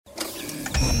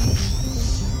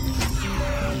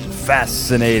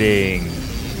fascinating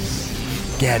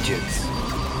gadgets,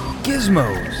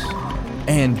 gizmos,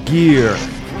 and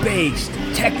gear-based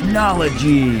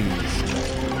technologies.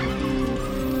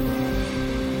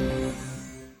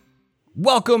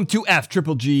 Welcome to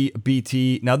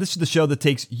FGGBT. Now, this is the show that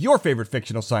takes your favorite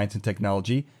fictional science and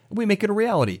technology, and we make it a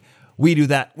reality. We do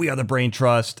that. We are the Brain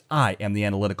Trust. I am the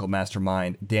analytical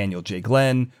mastermind, Daniel J.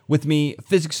 Glenn. With me,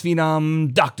 physics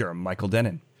phenom, Dr. Michael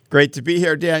Dennin. Great to be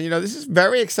here, Dan. You know, this is a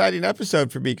very exciting episode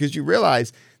for me because you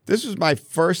realize this was my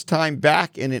first time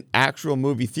back in an actual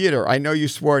movie theater. I know you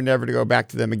swore never to go back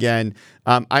to them again.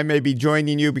 I may be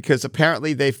joining you because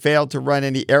apparently they failed to run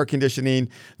any air conditioning.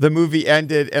 The movie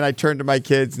ended, and I turned to my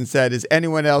kids and said, "Is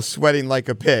anyone else sweating like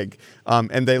a pig?"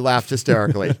 And they laughed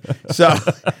hysterically.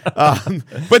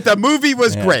 But the movie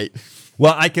was great.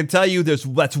 Well, I can tell you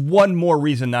that's one more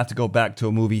reason not to go back to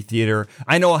a movie theater.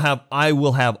 I know I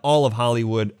will have all of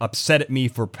Hollywood upset at me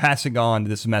for passing on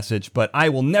this message, but I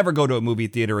will never go to a movie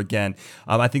theater again.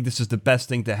 I think this is the best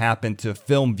thing to happen to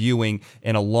film viewing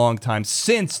in a long time.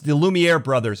 Since the Lumiere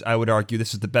brothers, I would argue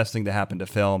this is the best thing to happen to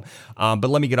film. But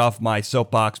let me get off my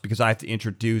soapbox because I have to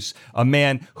introduce a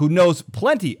man who knows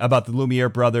plenty about the Lumiere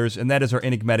brothers, and that is our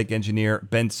enigmatic engineer,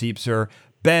 Ben Siepser.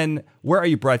 Ben, where are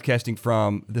you broadcasting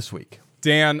from this week?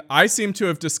 Dan, I seem to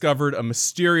have discovered a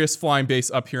mysterious flying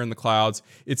base up here in the clouds.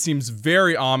 It seems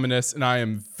very ominous, and I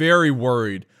am very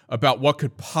worried about what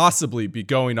could possibly be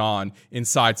going on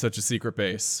inside such a secret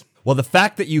base. Well, the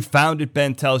fact that you found it,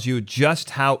 Ben, tells you just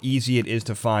how easy it is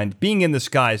to find. Being in the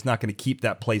sky is not going to keep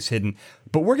that place hidden.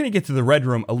 But we're going to get to the Red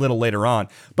Room a little later on.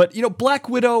 But, you know, Black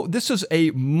Widow,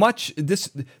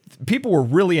 people were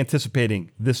really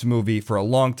anticipating this movie for a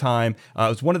long time. It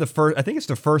was one of the first, I think it's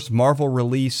the first Marvel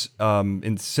release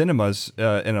in cinemas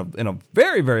in a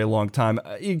very, very long time.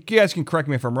 You guys can correct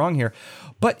me if I'm wrong here.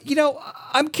 But, you know,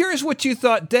 I'm curious what you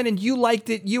thought. Denon, you liked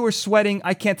it. You were sweating.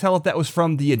 I can't tell if that was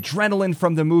from the adrenaline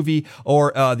from the movie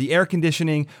or the air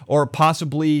conditioning or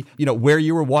possibly, you know, where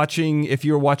you were watching, if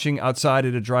you were watching outside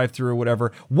at a drive-thru or whatever.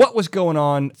 What was going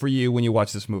on for you when you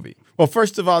watched this movie? Well,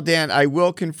 first of all, Dan, I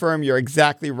will confirm you're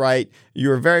exactly right.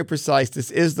 You're very precise.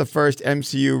 This is the first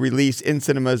MCU release in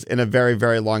cinemas in a very,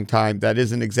 very long time. That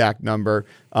is an exact number,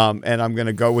 and I'm going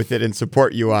to go with it and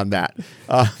support you on that.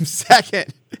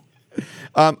 Second,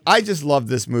 I just love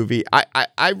this movie.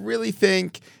 I really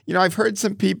think, you know, I've heard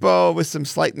some people with some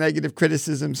slight negative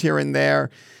criticisms here and there,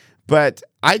 but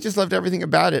I just loved everything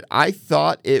about it. I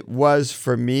thought it was,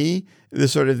 for me, the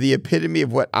sort of the epitome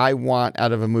of what I want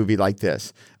out of a movie like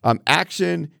this.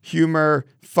 Action, humor,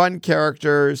 fun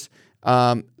characters,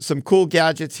 some cool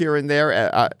gadgets here and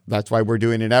there. That's why we're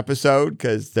doing an episode,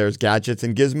 because there's gadgets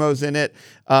and gizmos in it.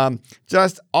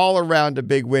 Just all around a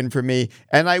big win for me.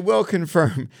 And I will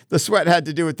confirm the sweat had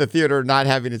to do with the theater not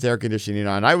having its air conditioning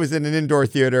on. I was in an indoor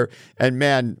theater, and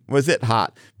man, was it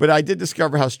hot. But I did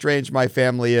discover how strange my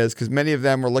family is, because many of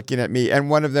them were looking at me, and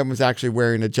one of them was actually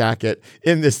wearing a jacket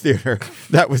in this theater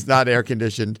that was not air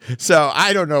conditioned. So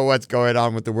I don't know what's going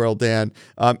on with the world, Dan.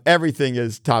 Everything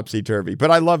is topsy-turvy,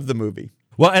 but I love the movie.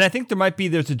 Well, and I think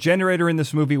there's a generator in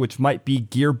this movie which might be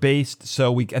gear-based,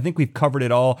 so I think we've covered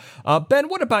it all. Ben,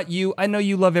 what about you? I know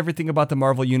you love everything about the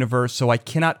Marvel Universe, so I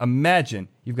cannot imagine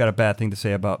you've got a bad thing to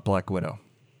say about Black Widow.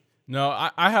 No,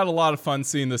 I had a lot of fun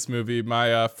seeing this movie.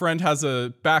 My friend has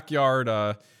a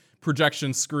backyard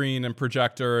projection screen and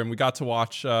projector, and we got to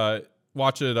watch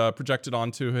it projected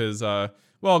onto his,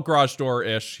 garage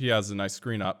door-ish. He has a nice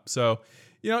screen up. So,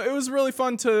 you know, it was really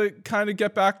fun to kind of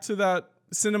get back to that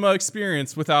cinema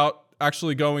experience without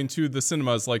actually going to the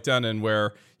cinemas like Denon,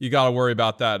 where you got to worry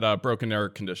about that broken air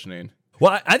conditioning.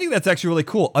 Well, I think that's actually really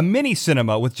cool. A mini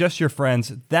cinema with just your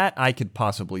friends, that I could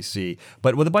possibly see.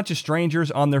 But with a bunch of strangers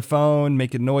on their phone,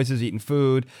 making noises, eating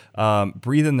food,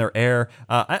 breathing their air,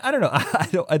 I don't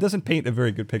know. It doesn't paint a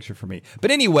very good picture for me.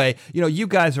 But anyway, you know, you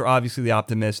guys are obviously the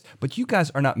optimists, but you guys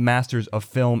are not masters of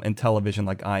film and television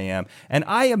like I am. And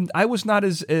I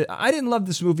didn't love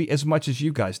this movie as much as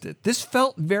you guys did. This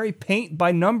felt very paint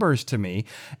by numbers to me.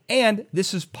 And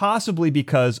this is possibly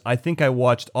because I think I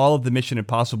watched all of the Mission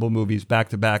Impossible movies back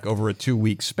to back over a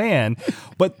 2-week span,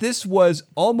 but this was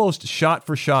almost shot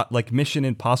for shot like Mission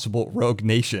Impossible Rogue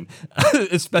Nation,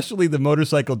 especially the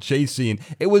motorcycle chase scene.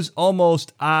 It was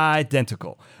almost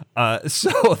identical.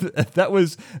 So that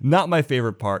was not my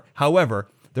favorite part. However,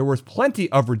 there was plenty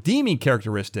of redeeming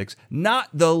characteristics, not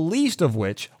the least of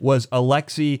which was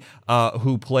Alexei,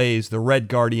 who plays the Red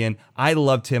Guardian. I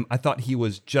loved him. I thought he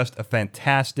was just a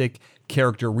fantastic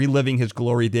character reliving his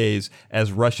glory days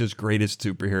as Russia's greatest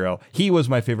superhero. He was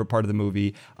my favorite part of the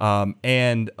movie.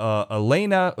 And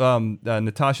Elena,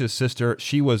 Natasha's sister,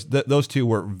 those two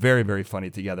were very, very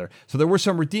funny together. So there were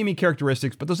some redeeming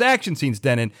characteristics, but those action scenes,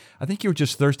 Denon, I think you were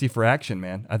just thirsty for action,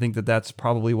 man. I think that's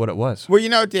probably what it was.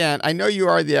 Well, Dan, I know you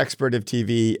are the expert of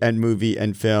TV and movie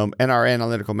and film and our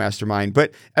analytical mastermind,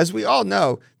 but as we all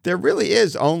know, there really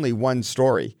is only one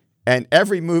story. And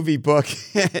every movie, book,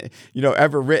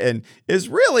 ever written is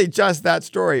really just that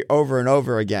story over and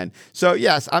over again. So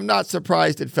yes, I'm not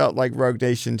surprised it felt like Rogue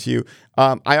Nation to you.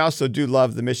 I also do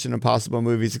love the Mission Impossible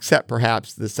movies, except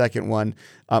perhaps the second one.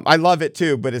 I love it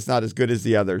too, but it's not as good as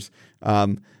the others.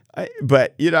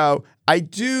 But I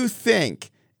do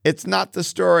think it's not the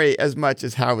story as much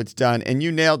as how it's done. And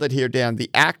you nailed it here, Dan.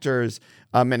 The actors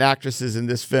and actresses in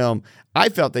this film, I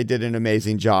felt they did an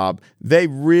amazing job. They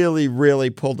really, really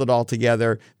pulled it all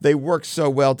together. They worked so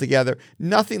well together.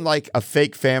 Nothing like a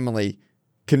fake family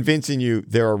convincing you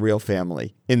they're a real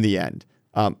family in the end.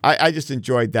 I just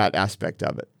enjoyed that aspect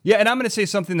of it. Yeah, and I'm going to say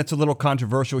something that's a little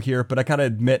controversial here, but I got to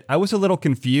admit, I was a little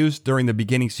confused during the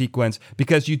beginning sequence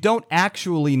because you don't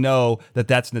actually know that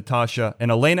that's Natasha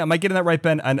and Elena. Am I getting that right,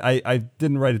 Ben? I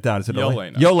didn't write it down. Is it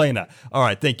Yelena? Yelena. All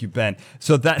right, thank you, Ben.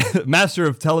 So that master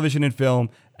of television and film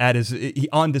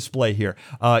on display here.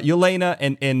 Yelena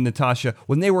and Natasha,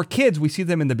 when they were kids, we see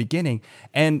them in the beginning,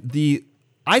 and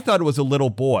I thought it was a little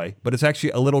boy, but it's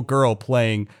actually a little girl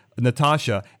playing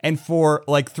Natasha. And for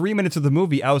like 3 minutes of the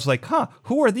movie, I was like,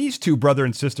 who are these two brother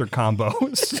and sister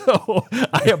combos? So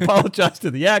I apologize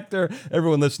to the actor,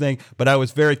 everyone listening, but I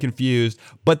was very confused.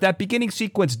 But that beginning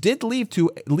sequence did lead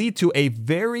to a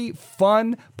very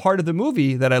fun part of the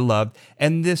movie that I loved.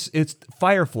 And it's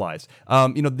fireflies.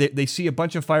 They see a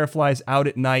bunch of fireflies out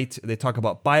at night. They talk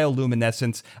about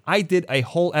bioluminescence. I did a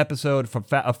whole episode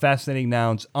of Fascinating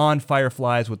Nouns on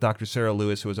fireflies with Dr. Sarah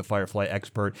Lewis, who is a firefly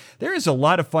expert. There is a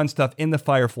lot of fun stuff in the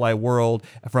firefly world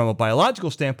from a biological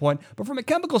standpoint, but from a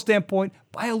chemical standpoint,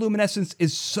 bioluminescence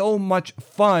is so much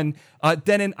fun.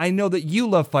 Denon, I know that you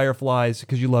love fireflies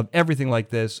because you love everything like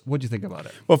this. What do you think about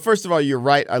it? Well, first of all, you're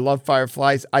right. I love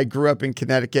fireflies. I grew up in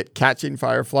Connecticut catching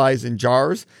fireflies in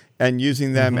jars and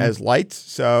using them as lights,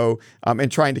 so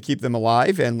and trying to keep them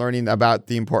alive and learning about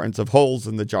the importance of holes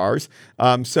in the jars.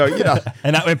 And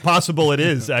how impossible it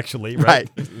is, actually, right?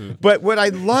 But what I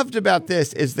loved about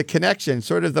this is the connection,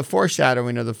 sort of the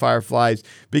foreshadowing of the fireflies,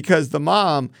 because the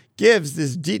mom gives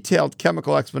this detailed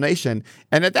chemical explanation.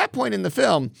 And at that point in the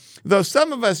film, though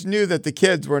some of us knew that the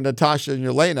kids were Natasha and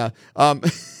Yelena,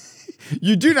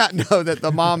 you do not know that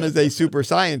the mom is a super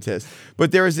scientist,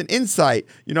 but there is an insight,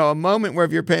 a moment where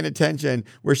if you're paying attention,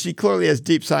 where she clearly has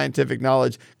deep scientific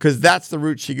knowledge, because that's the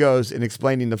route she goes in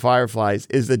explaining the fireflies,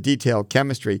 is the detailed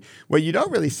chemistry. What you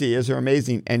don't really see is her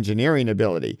amazing engineering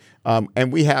ability.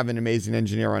 And we have an amazing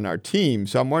engineer on our team.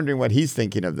 So I'm wondering what he's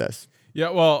thinking of this.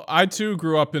 Yeah, well, I too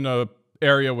grew up in a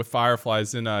area with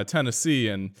fireflies in Tennessee,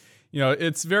 and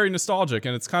it's very nostalgic,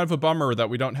 and it's kind of a bummer that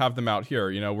we don't have them out here.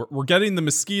 We're getting the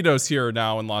mosquitoes here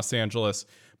now in Los Angeles,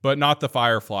 but not the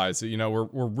fireflies.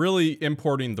 We're really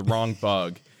importing the wrong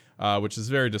bug, which is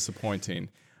very disappointing.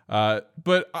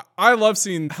 But I love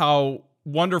seeing how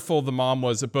wonderful the mom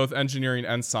was at both engineering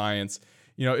and science.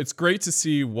 It's great to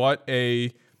see what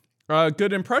a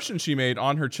good impression she made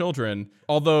on her children.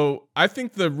 Although I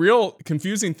think the real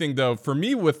confusing thing, though, for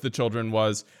me with the children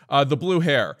was the blue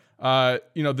hair.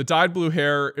 The dyed blue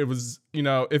hair, it was,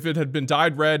 if it had been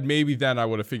dyed red, maybe then I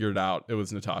would have figured out it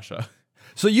was Natasha.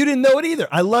 So you didn't know it either.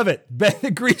 I love it. Ben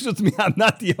agrees with me. I'm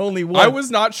not the only one. I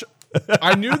was not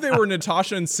I knew they were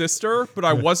Natasha and sister, but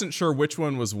I wasn't sure which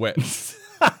one was which.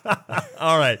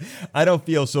 All right. I don't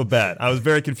feel so bad. I was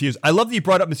very confused. I love that you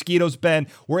brought up mosquitoes, Ben.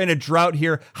 We're in a drought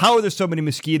here. How are there so many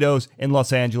mosquitoes in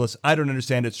Los Angeles? I don't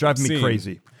understand. It's driving me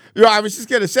crazy. I was just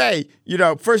going to say,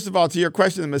 first of all, to your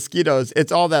question of mosquitoes,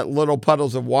 it's all that little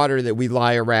puddles of water that we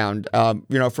lie around,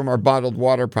 from our bottled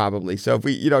water probably. So if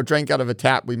we, drank out of a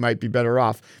tap, we might be better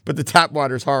off. But the tap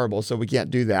water is horrible, so we can't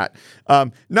do that.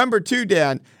 Number two,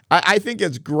 Dan, I think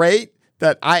it's great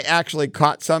that I actually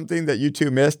caught something that you two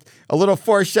missed. A little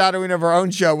foreshadowing of our own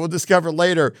show. We'll discover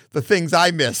later the things I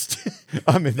missed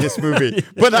in this movie.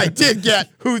 But I did get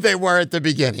who they were at the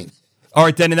beginning. All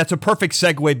right, then, and that's a perfect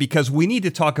segue because we need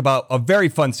to talk about a very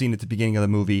fun scene at the beginning of the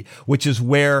movie, which is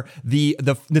where the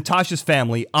Natasha's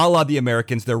family, a la the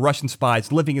Americans, they're Russian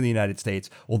spies living in the United States.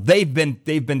 Well, they've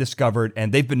been discovered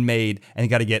and they've been made, and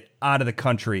got to get out of the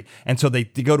country. And so they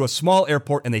go to a small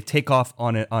airport and they take off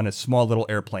on a small little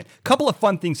airplane. Couple of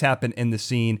fun things happen in the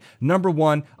scene. Number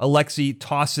one, Alexei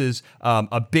tosses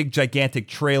a big, gigantic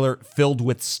trailer filled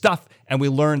with stuff, and we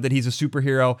learn that he's a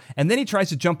superhero. And then he tries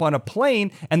to jump on a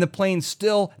plane, and the plane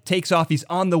still takes off. He's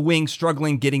on the wing,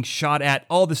 struggling, getting shot at.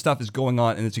 All this stuff is going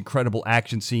on in this incredible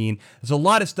action scene. There's a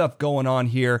lot of stuff going on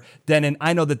here. Denon,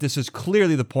 I know that this is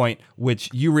clearly the point which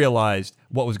you realized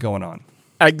what was going on.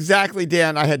 Exactly,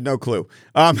 Dan. I had no clue.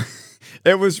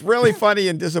 It was really funny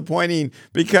and disappointing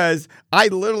because I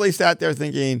literally sat there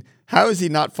thinking, how is he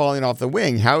not falling off the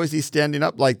wing? How is he standing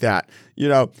up like that?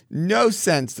 No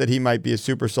sense that he might be a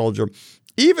super soldier.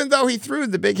 Even though he threw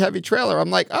the big heavy trailer,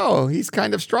 I'm like, oh, he's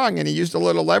kind of strong, and he used a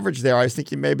little leverage there. I was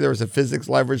thinking maybe there was a physics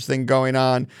leverage thing going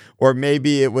on, or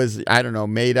maybe it was, I don't know,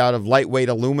 made out of lightweight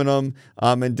aluminum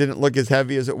and didn't look as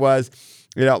heavy as it was.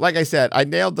 Like I said, I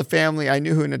nailed the family. I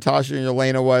knew who Natasha and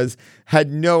Yelena was. Had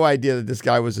no idea that this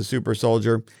guy was a super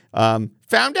soldier.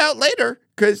 Found out later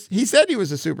because he said he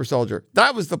was a super soldier.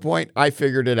 That was the point. I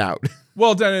figured it out.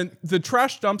 Well, Denon, the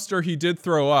trash dumpster he did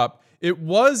throw up, it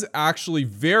was actually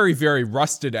very, very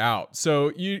rusted out.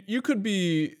 So you could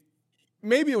be,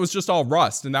 maybe it was just all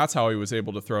rust, and that's how he was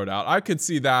able to throw it out. I could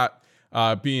see that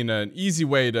being an easy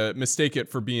way to mistake it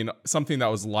for being something that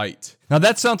was light. Now,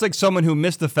 that sounds like someone who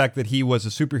missed the fact that he was a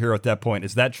superhero at that point.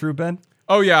 Is that true, Ben?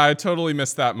 Oh, yeah, I totally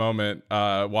missed that moment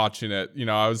watching it.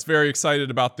 I was very excited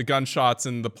about the gunshots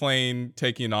and the plane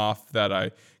taking off that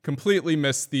I completely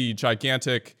missed the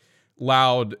gigantic,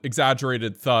 loud,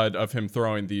 exaggerated thud of him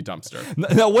throwing the dumpster.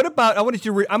 Now, what about, I'm going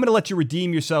to let you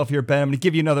redeem yourself here, Ben. I'm going to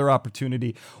give you another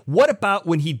opportunity. What about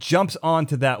when he jumps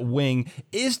onto that wing?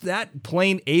 Is that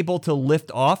plane able to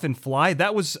lift off and fly?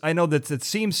 I know that it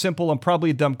seems simple and probably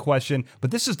a dumb question,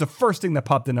 but this is the first thing that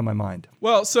popped into my mind.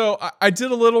 Well, so I did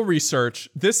a little research.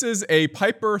 This is a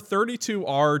Piper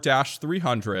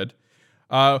 32R-300.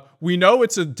 We know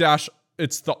it's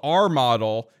the R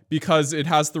model because it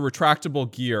has the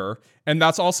retractable gear. And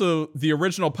that's also the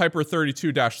original Piper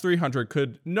 32-300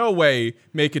 could no way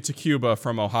make it to Cuba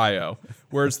from Ohio,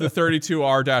 whereas the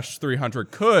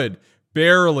 32R-300 could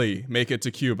barely make it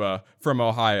to Cuba from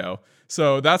Ohio.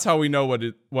 So that's how we know what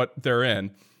they're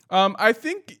in. I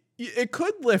think it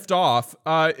could lift off.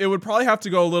 It would probably have to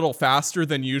go a little faster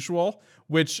than usual,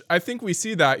 which I think we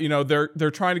see that,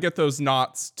 they're trying to get those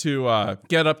knots to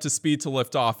get up to speed to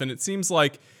lift off. And it seems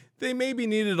like they maybe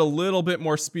needed a little bit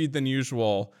more speed than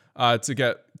usual to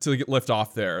get lift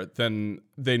off there than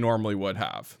they normally would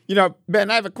have.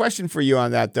 Ben, I have a question for you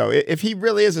on that, though. If he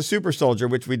really is a super soldier,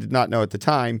 which we did not know at the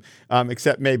time,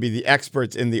 except maybe the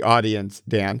experts in the audience,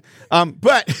 Dan.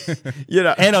 But,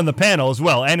 And on the panel as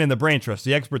well, and in the Brain Trust.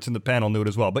 The experts in the panel knew it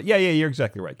as well. But yeah, you're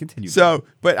exactly right. Continue. So,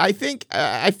 but I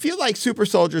feel like super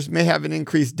soldiers may have an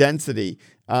increased density.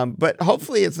 But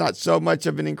hopefully it's not so much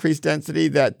of an increased density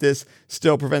that this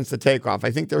still prevents the takeoff.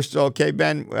 I think they're still okay,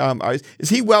 Ben. Is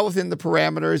he well within the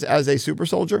parameters as a super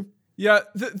soldier? Yeah,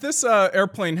 this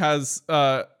airplane has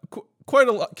quite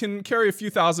a lot, can carry a few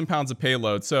thousand pounds of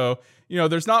payload. So,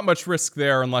 there's not much risk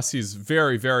there unless he's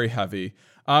very, very heavy.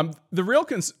 The real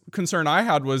concern I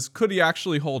had was, could he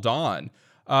actually hold on?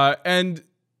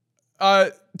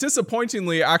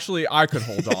 Disappointingly, actually, I could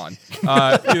hold on.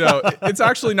 It's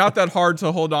actually not that hard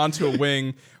to hold on to a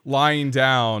wing lying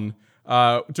down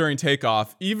during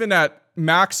takeoff. Even at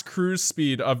max cruise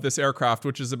speed of this aircraft,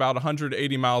 which is about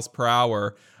 180 miles per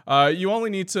hour, you only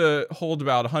need to hold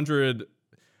about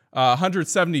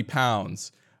 170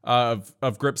 pounds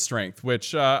of grip strength,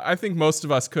 which I think most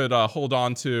of us could hold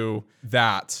on to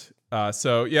that.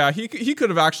 So yeah, he could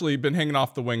have actually been hanging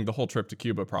off the wing the whole trip to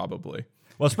Cuba, probably.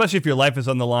 Well, especially if your life is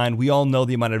on the line. We all know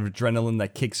the amount of adrenaline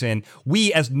that kicks in.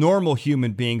 We, as normal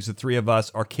human beings, the three of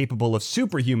us, are capable of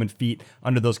superhuman feat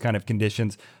under those kind of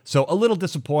conditions. So a little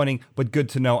disappointing, but good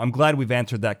to know. I'm glad we've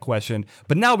answered that question.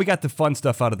 But now we got the fun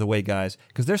stuff out of the way, guys,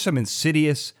 because there's some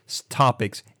insidious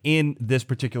topics in this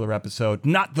particular episode,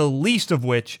 not the least of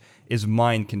which is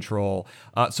mind control.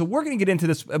 So we're going to get into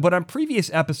this, but on previous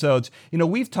episodes,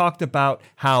 we've talked about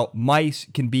how mice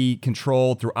can be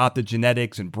controlled through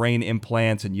optogenetics and brain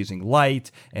implants and using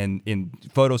light and in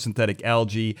photosynthetic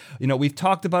algae. We've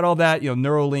talked about all that.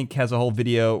 Neuralink has a whole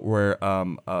video where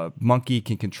a monkey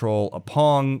can control a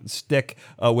pong stick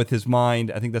with his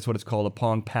mind. I think that's what it's called, a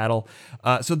pong paddle.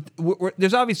 So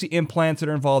there's obviously implants that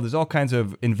are involved. There's all kinds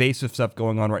of invasive stuff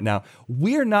going on right now.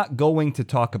 We're not going to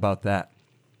talk about that.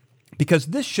 because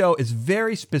this show is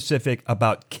very specific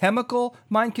about chemical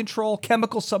mind control,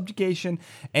 chemical subjugation,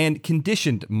 and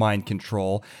conditioned mind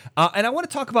control. And I want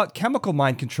to talk about chemical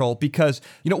mind control because,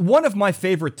 one of my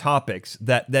favorite topics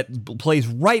that plays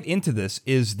right into this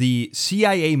is the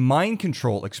CIA mind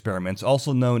control experiments,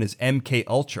 also known as MK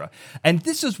Ultra. And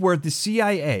this is where the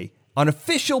CIA, on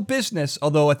official business,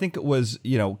 although I think it was,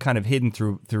 kind of hidden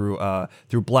through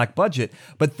black budget,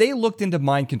 but they looked into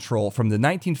mind control from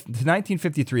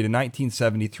 1953 to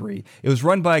 1973. It was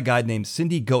run by a guy named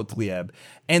Cindy Gottlieb,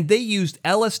 and they used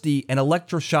LSD and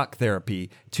electroshock therapy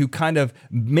to kind of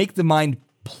make the mind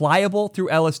pliable through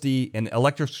LSD and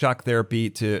electroshock therapy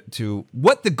to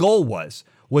what the goal was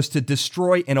to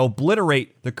destroy and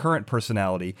obliterate the current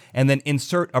personality and then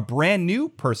insert a brand new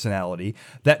personality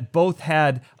that both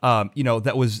had,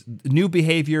 that was new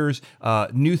behaviors,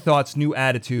 new thoughts, new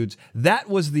attitudes. That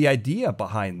was the idea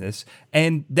behind this.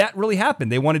 And that really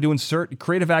happened. They wanted to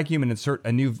create a vacuum and insert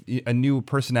a new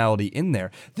personality in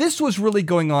there. This was really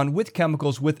going on with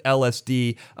chemicals, with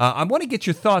LSD. I want to get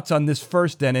your thoughts on this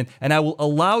first, Denon, and I will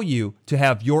allow you to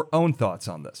have your own thoughts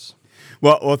on this.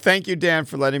 Well, thank you, Dan,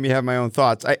 for letting me have my own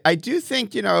thoughts. I do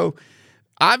think,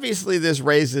 obviously this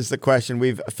raises the question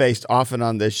we've faced often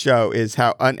on this show is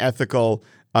how unethical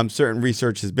certain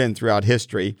research has been throughout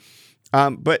history.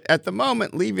 But at the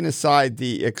moment, leaving aside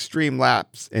the extreme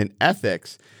lapse in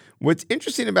ethics, what's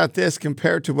interesting about this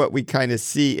compared to what we kind of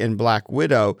see in Black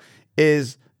Widow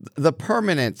is the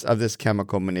permanence of this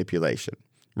chemical manipulation,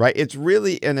 right? It's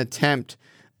really an attempt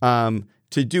to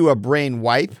do a brain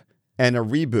wipe and a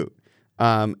reboot.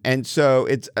 And so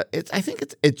I think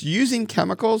it's using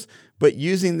chemicals, but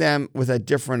using them with a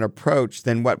different approach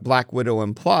than what Black Widow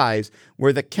implies,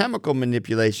 where the chemical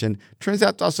manipulation turns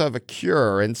out to also have a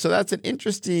cure. And so that's an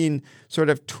interesting sort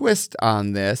of twist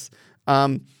on this.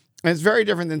 And it's very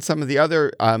different than some of the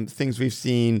other things we've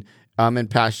seen in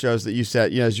past shows that you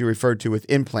said, as you referred to with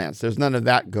implants. There's none of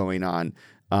that going on.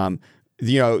 The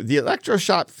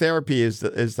electroshock therapy is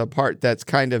the part that's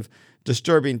kind of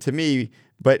disturbing to me,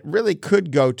 but really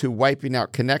could go to wiping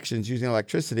out connections using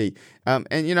electricity. Ben,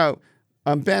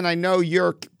 I know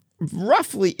you're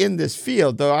roughly in this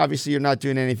field, though obviously you're not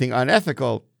doing anything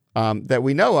unethical that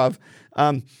we know of.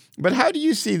 But how do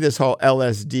you see this whole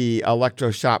LSD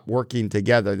electroshock working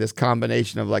together, this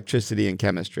combination of electricity and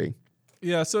chemistry?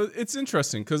 Yeah, so it's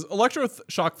interesting because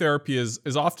electroshock therapy is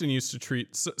often used to treat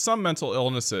some mental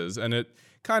illnesses, and it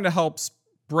kind of helps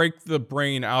break the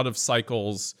brain out of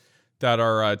cycles that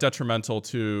are detrimental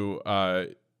to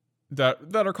that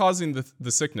are causing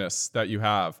the sickness that you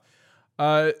have.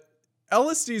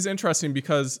 LSD is interesting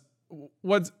because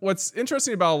what's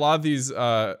interesting about a lot of these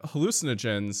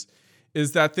hallucinogens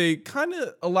is that they kind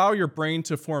of allow your brain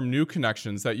to form new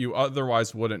connections that you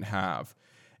otherwise wouldn't have.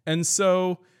 And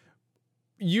so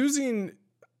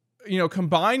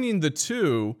combining the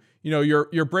two,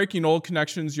 you're breaking old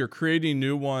connections, you're creating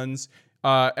new ones.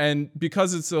 And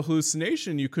because it's a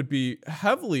hallucination, you could be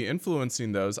heavily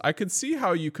influencing those. I could see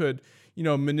how you could,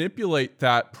 manipulate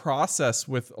that process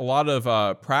with a lot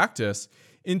of practice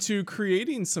into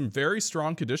creating some very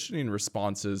strong conditioning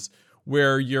responses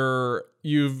where you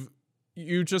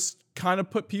just kind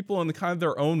of put in the kind of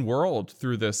their own world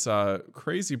through this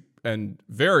crazy and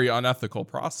very unethical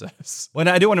process. Well,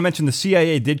 I do want to mention the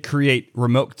CIA did create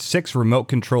 6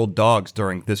 remote-controlled dogs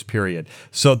during this period.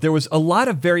 So there was a lot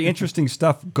of very interesting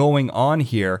stuff going on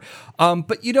here.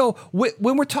 But,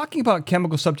 when we're talking about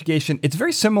chemical subjugation, it's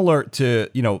very similar to,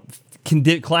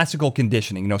 classical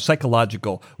conditioning,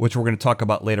 psychological, which we're going to talk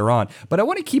about later on. But I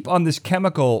want to keep on this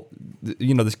chemical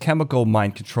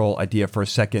mind control idea for a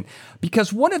second,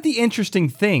 because one of the interesting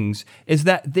things is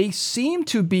that they seem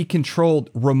to be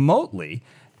controlled remotely.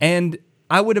 And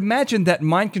I would imagine that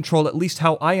mind control, at least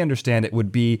how I understand it,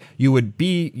 would be you would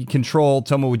be controlled.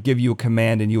 Someone would give you a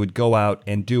command and you would go out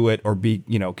and do it or be,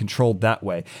 controlled that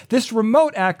way. This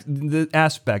remote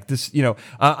aspect, this,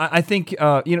 I think,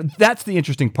 that's the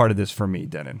interesting part of this for me,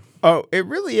 Denon. Oh, it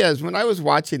really is. When I was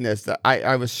watching this,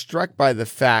 I was struck by the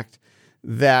fact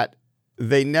that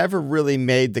they never really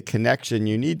made the connection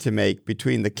you need to make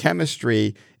between the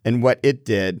chemistry and what it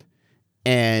did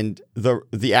and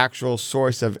the actual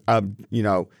source of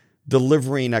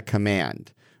delivering a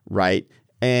command, right?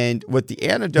 And what the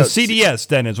antidote... The CDS,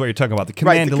 then, is what you're talking about, the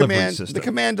command delivery system. The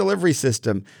command delivery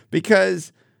system.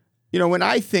 Because, when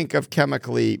I think of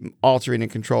chemically altering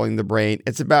and controlling the brain,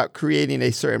 it's about creating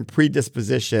a certain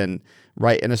predisposition,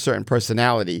 right, and a certain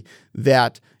personality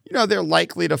that, they're more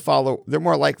likely to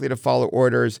follow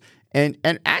orders. And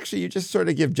actually, you just sort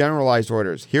of give generalized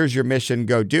orders. Here's your mission,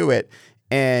 go do it.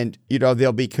 And,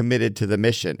 they'll be committed to the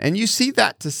mission. And you see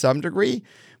that to some degree.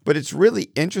 but it's really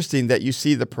interesting that you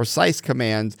see the precise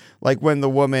commands, like when the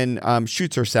woman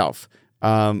shoots herself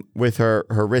with her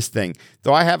wrist thing.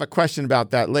 Though I have a question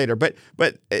about that later. But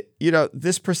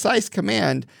this precise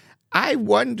command, I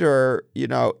wonder,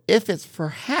 if it's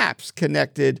perhaps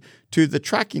connected to the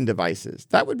tracking devices.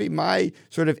 That would be my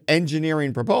sort of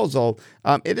engineering proposal.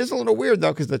 It is a little weird,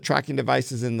 though, because the tracking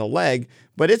device is in the leg,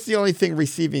 but it's the only thing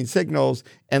receiving signals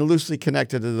and loosely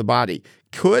connected to the body.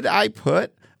 Could I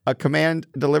put a command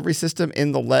delivery system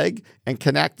in the leg and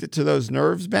connect it to those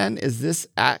nerves, Ben? Is this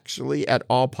actually at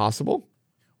all possible?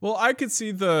 Well, I could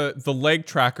see the leg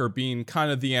tracker being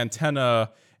kind of the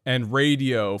antenna and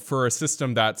radio for a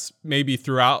system that's maybe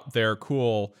throughout their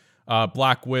cool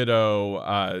Black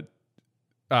Widow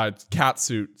cat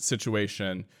suit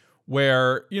situation,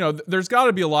 where there's got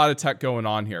to be a lot of tech going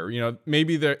on here.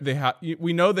 Maybe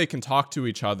we know they can talk to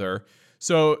each other,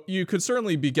 so you could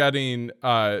certainly be getting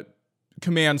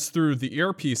commands through the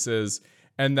earpieces,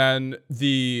 and then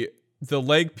the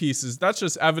leg pieces. That's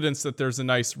just evidence that there's a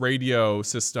nice radio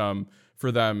system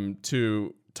for them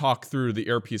to talk through the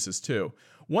earpieces too.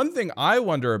 One thing I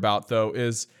wonder about, though,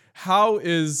 is how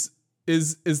is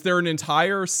there an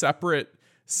entire separate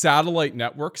satellite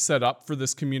network set up for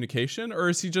this communication, or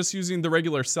is he just using the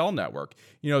regular cell network?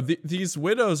 These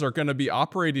widows are going to be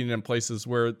operating in places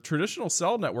where traditional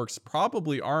cell networks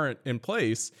probably aren't in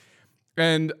place,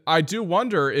 and I do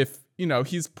wonder if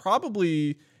he's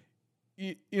probably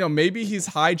maybe he's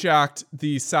hijacked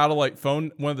the satellite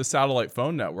phone, one of the satellite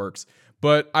phone networks.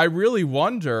 But I really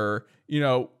wonder,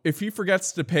 if he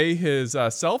forgets to pay his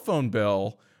cell phone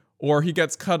bill, or he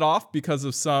gets cut off because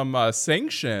of some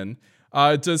sanction,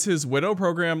 does his widow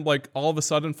program all of a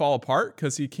sudden fall apart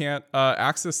because he can't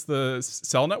access the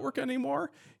cell network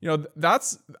anymore?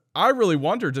 I really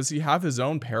wonder, does he have his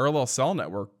own parallel cell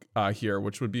network here,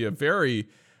 which would be a very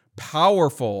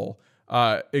powerful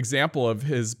example of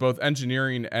his both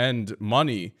engineering and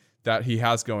money that he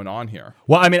has going on here.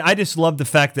 Well, I mean, I just love the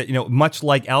fact that, much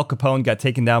like Al Capone got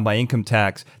taken down by income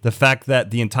tax, the fact that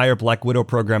the entire Black Widow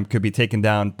program could be taken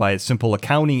down by a simple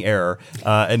accounting error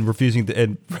and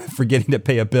forgetting to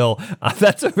pay a bill.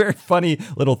 That's a very funny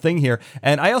little thing here.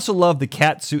 And I also love the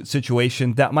cat suit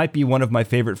situation. That might be one of my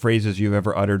favorite phrases you've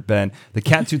ever uttered, Ben. The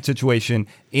cat suit situation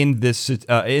in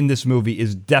this movie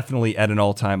is definitely at an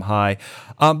all-time high.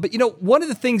 But one of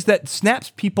the things that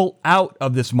snaps people out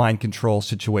of this mind control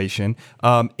situation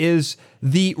is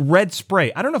the red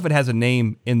spray. I don't know if it has a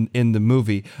name in the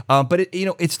movie, but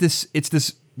it's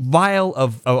this vial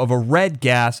of a red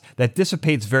gas that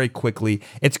dissipates very quickly.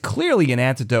 It's clearly an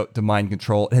antidote to mind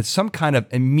control. It has some kind of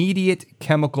immediate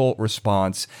chemical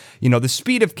response. The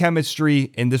speed of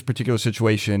chemistry in this particular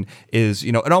situation is,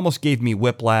 it almost gave me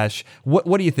whiplash.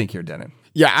 What do you think here, Denon?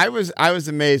 Yeah, I was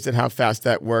amazed at how fast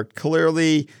that worked.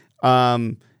 Clearly,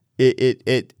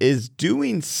 it is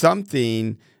doing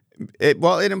something.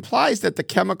 It implies that the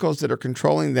chemicals that are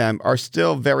controlling them are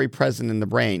still very present in the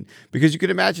brain, because you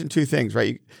could imagine two things,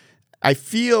 right? I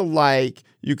feel like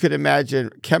you could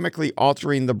imagine chemically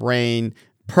altering the brain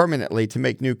permanently to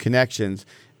make new connections,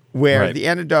 where right. The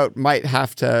antidote might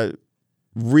have to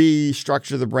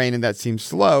restructure the brain, and that seems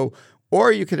slow.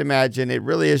 Or you could imagine it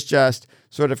really is just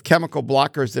sort of chemical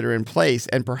blockers that are in place,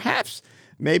 and perhaps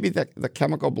maybe the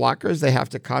chemical blockers, they have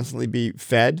to constantly be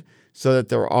fed so that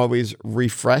they're always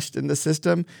refreshed in the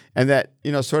system, and that,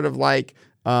 sort of like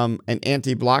an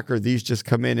anti-blocker, these just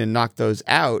come in and knock those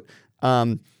out.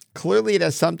 Clearly, it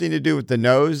has something to do with the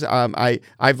nose.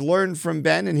 I've learned from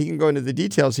Ben, and he can go into the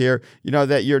details here,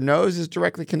 that your nose is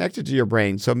directly connected to your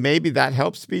brain. So maybe that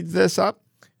helps speed this up?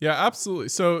 Yeah, absolutely.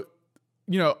 So,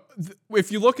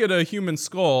 if you look at a human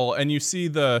skull and you see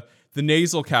the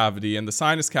nasal cavity and the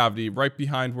sinus cavity right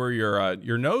behind where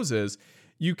your nose is,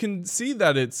 you can see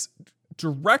that it's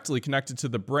directly connected to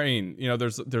the brain.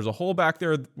 There's a hole back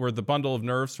there where the bundle of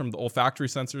nerves from the olfactory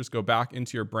sensors go back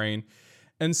into your brain.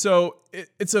 And so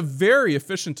it's a very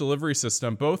efficient delivery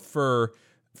system, both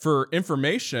for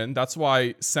information. That's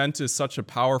why scent is such a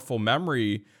powerful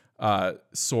memory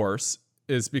source,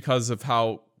 is because of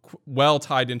how well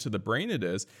tied into the brain it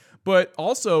is. But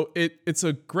also, it's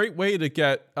a great way to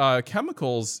get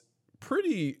chemicals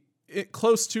pretty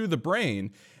close to the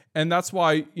brain. And that's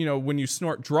why, when you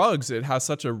snort drugs, it has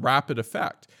such a rapid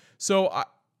effect. So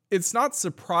it's not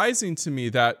surprising to me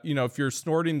that, if you're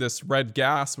snorting this red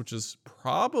gas, which is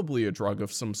probably a drug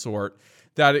of some sort,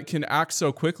 that it can act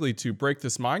so quickly to break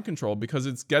this mind control, because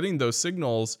it's getting those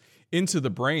signals into the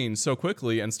brain so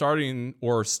quickly and starting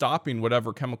or stopping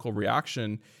whatever chemical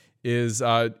reaction is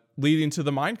leading to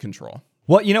the mind control.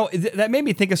 Well, that made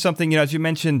me think of something. As you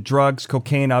mentioned, drugs,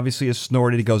 cocaine obviously is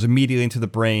snorted. It goes immediately into the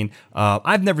brain.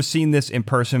 I've never seen this in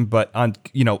person, but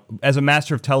as a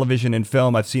master of television and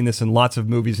film, I've seen this in lots of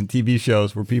movies and TV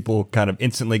shows where people kind of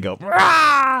instantly go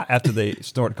 "Rah!" after they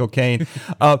snort cocaine.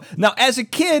 Now, as a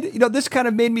kid, this kind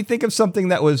of made me think of something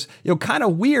that was, kind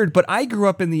of weird, but I grew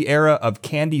up in the era of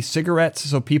candy cigarettes.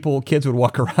 So kids would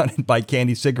walk around and buy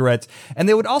candy cigarettes, and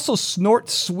they would also snort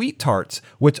sweet tarts,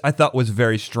 which I thought was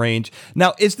very strange.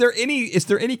 Now, is there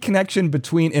any connection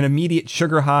between an immediate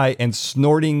sugar high and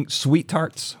snorting sweet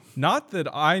tarts? Not that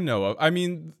I know of. I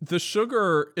mean, the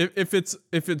sugar, if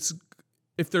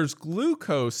there's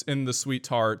glucose in the sweet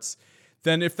tarts,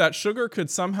 then if that sugar could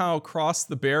somehow cross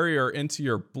the barrier into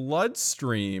your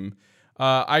bloodstream,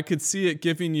 I could see it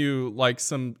giving you like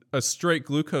a straight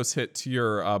glucose hit to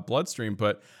your bloodstream.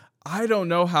 But I don't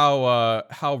know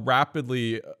how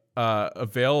rapidly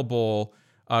available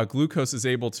glucose is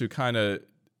able to kind of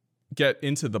get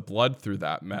into the blood through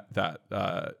that.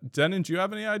 Denon, do you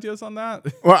have any ideas on that?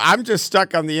 Well, I'm just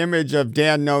stuck on the image of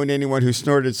Dan knowing anyone who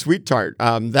snorted sweet tart.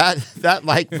 That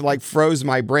like froze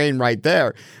my brain right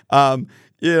there. Dan,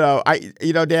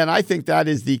 I think that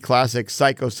is the classic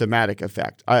psychosomatic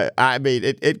effect. I mean,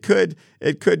 it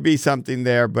could be something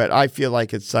there, but I feel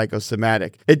like it's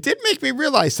psychosomatic. It did make me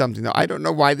realize something, though. I don't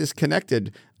know why this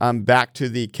connected back to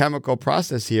the chemical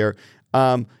process here.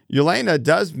 Yelena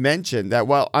does mention that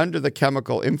while under the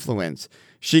chemical influence,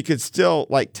 she could still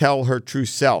tell her true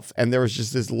self. And there was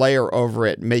just this layer over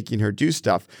it making her do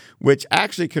stuff, which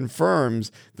actually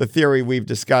confirms the theory we've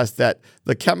discussed that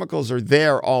the chemicals are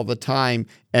there all the time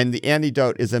and the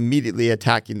antidote is immediately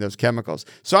attacking those chemicals.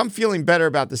 So I'm feeling better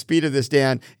about the speed of this,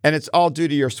 Dan, and it's all due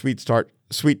to your sweet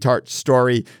tart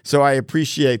story. So I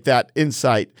appreciate that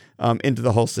insight into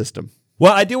the whole system.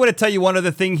 Well, I do want to tell you one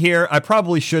other thing here. I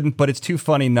probably shouldn't, but it's too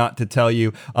funny not to tell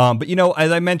you. But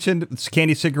as I mentioned,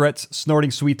 candy cigarettes,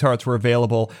 snorting sweet tarts were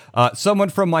available. Someone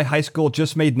from my high school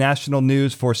just made national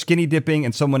news for skinny dipping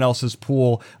in someone else's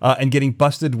pool and getting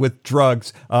busted with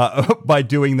drugs by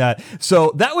doing that.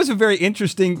 So that was a very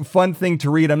interesting, fun thing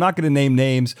to read. I'm not going to name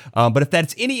names, but if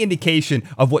that's any indication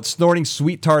of what snorting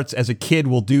sweet tarts as a kid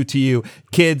will do to you,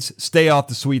 kids, stay off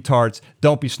the sweet tarts.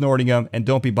 Don't be snorting them, and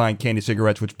don't be buying candy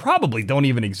cigarettes, which probably don't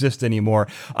even exist anymore.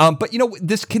 But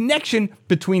this connection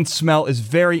between smell is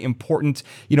very important.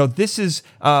 This is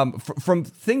from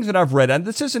things that I've read, and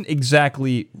this isn't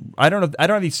exactly, I don't have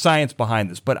any science behind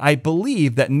this, but I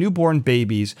believe that newborn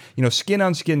babies, skin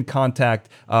on skin contact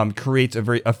creates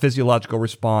a physiological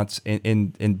response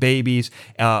in babies.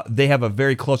 They have a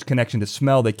very close connection to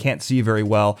smell. They can't see very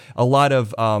well. A lot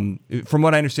of, from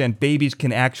what I understand, babies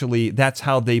can actually, that's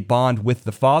how they bond with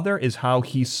the father, is how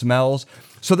he smells.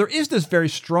 So there is this very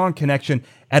strong connection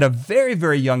at a very,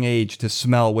 very young age to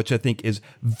smell, which I think is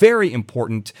very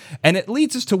important. And it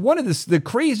leads us to one of the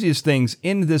craziest things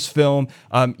in this film.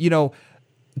 There's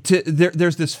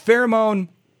this pheromone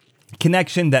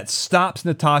connection that stops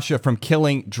Natasha from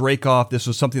killing Dreykov. This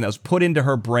was something that was put into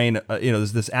her brain.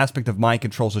 There's this aspect of mind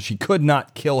control, so she could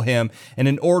not kill him. And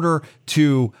in order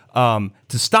to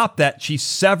stop that, she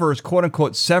quote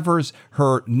unquote, severs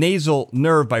her nasal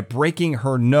nerve by breaking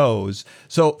her nose.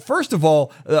 So first of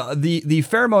all, the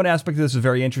pheromone aspect of this is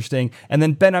very interesting. And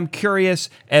then Ben, I'm curious,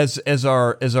 as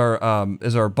our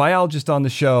biologist on the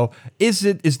show, is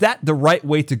that the right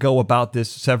way to go about this,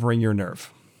 severing your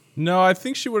nerve? No, I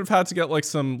think she would have had to get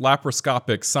some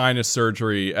laparoscopic sinus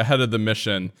surgery ahead of the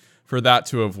mission for that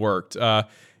to have worked.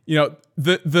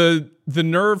 The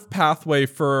nerve pathway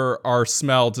for our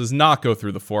smell does not go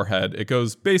through the forehead. It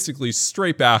goes basically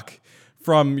straight back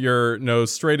from your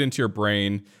nose straight into your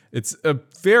brain. It's a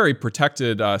very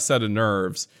protected set of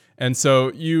nerves, and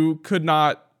so you could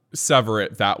not sever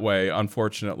it that way,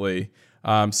 unfortunately.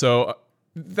 So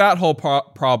that whole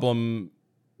problem,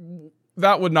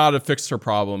 that would not have fixed her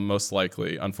problem, most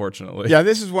likely, unfortunately. Yeah,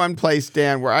 this is one place,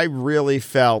 Dan, where I really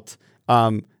felt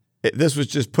this was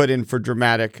just put in for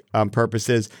dramatic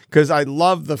purposes, because I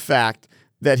love the fact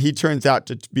that he turns out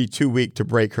to be too weak to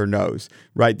break her nose,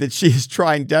 right? That she's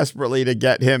trying desperately to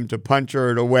get him to punch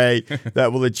her in a way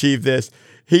that will achieve this.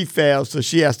 He fails, so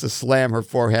she has to slam her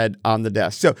forehead on the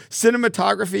desk. So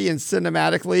cinematography and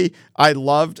cinematically, I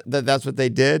loved that that's what they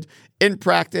did. In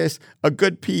practice, a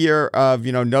good pair of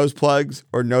nose plugs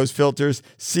or nose filters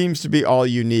seems to be all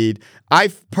you need.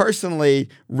 I personally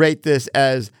rate this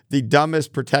as the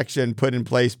dumbest protection put in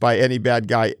place by any bad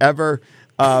guy ever.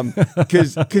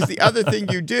 Because the other thing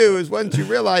you do is once you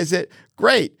realize it,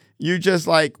 great. You just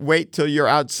wait till you're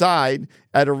outside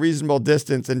at a reasonable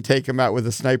distance and take them out with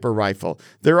a sniper rifle.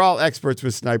 They're all experts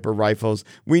with sniper rifles.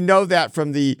 We know that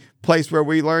from the place where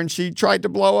we learned she tried to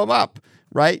blow him up.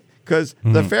 right? Because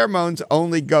the pheromones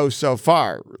only go so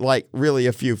far, like really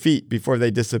a few feet before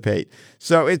they dissipate.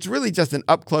 So it's really just an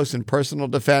up close and personal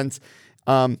defense.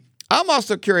 I'm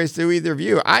also curious to either of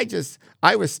you.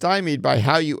 I was stymied by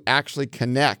how you actually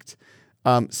connect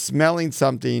smelling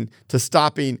something to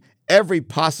stopping every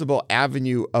possible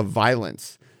avenue of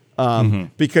violence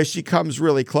because she comes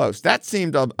really close. That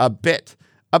seemed a bit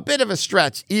of a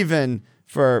stretch even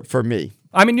for me.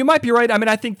 I mean, you might be right. I mean,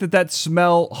 I think that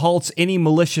smell halts any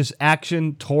malicious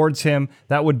action towards him.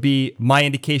 That would be my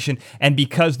indication. And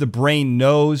because the brain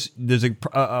knows there's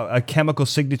a chemical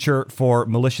signature for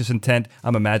malicious intent,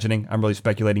 I'm really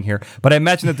speculating here, but I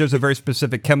imagine that there's a very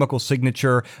specific chemical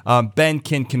signature. Ben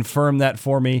can confirm that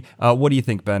for me. What do you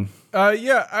think, Ben?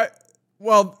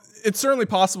 Well, it's certainly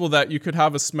possible that you could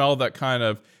have a smell that kind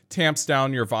of tamps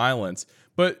down your violence.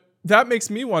 But that makes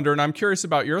me wonder, and I'm curious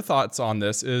about your thoughts on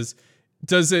this,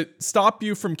 does it stop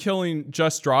you from killing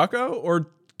just Drago,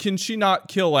 or can she not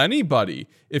kill anybody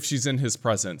if she's in his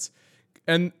presence?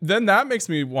 And then that makes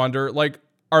me wonder, like,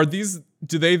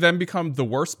 do they then become the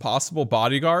worst possible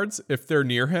bodyguards if they're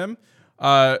near him?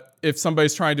 If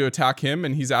somebody's trying to attack him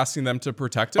and he's asking them to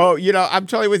protect him? Oh, I'm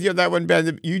totally with you on that one,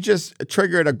 Ben. You just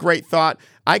triggered a great thought.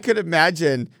 I could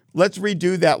imagine, let's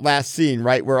redo that last scene,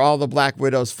 right, where all the Black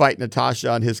Widows fight Natasha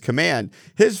on his command.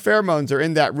 His pheromones are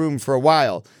in that room for a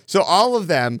while. So all of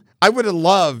them, I would have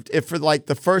loved if for like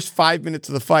the first 5 minutes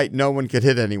of the fight, no one could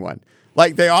hit anyone.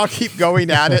 Like they all keep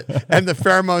going at it and the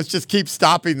pheromones just keep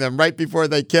stopping them right before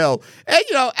they kill. And,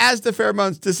 as the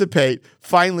pheromones dissipate,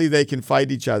 finally they can fight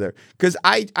each other. Because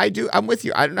I'm with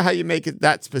you. I don't know how you make it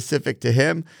that specific to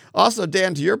him. Also,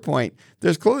 Dan, to your point,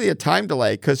 there's clearly a time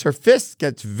delay because her fist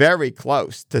gets very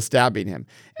close to stabbing him.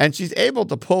 And she's able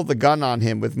to pull the gun on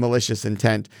him with malicious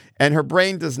intent. And her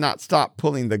brain does not stop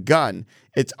pulling the gun.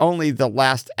 It's only the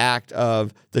last act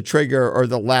of the trigger or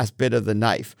the last bit of the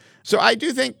knife. So I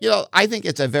do think, I think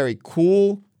it's a very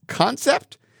cool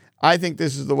concept. I think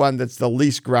this is the one that's the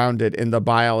least grounded in the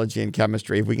biology and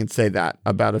chemistry, if we can say that,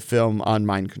 about a film on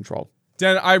mind control.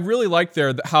 Dan, I really like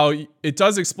how it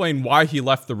does explain why he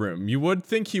left the room. You would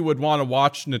think he would want to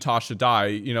watch Natasha die,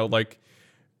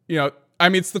 I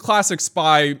mean, it's the classic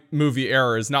spy movie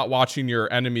error is not watching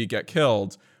your enemy get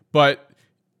killed, but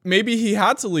maybe he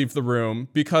had to leave the room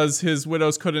because his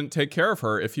widows couldn't take care of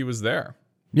her if he was there.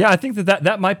 Yeah, I think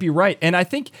that might be right. And I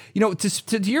think,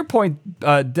 to your point,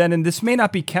 Denon, this may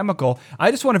not be chemical. I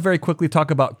just want to very quickly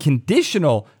talk about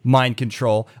conditional mind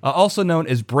control, also known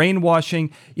as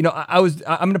brainwashing. I'm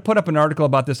going to put up an article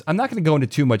about this. I'm not going to go into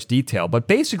too much detail, but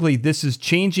basically this is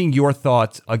changing your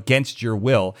thoughts against your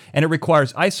will. And it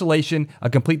requires isolation, a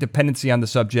complete dependency on the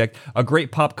subject. A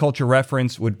great pop culture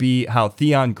reference would be how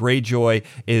Theon Greyjoy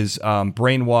is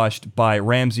brainwashed by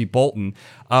Ramsay Bolton.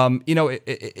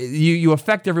 You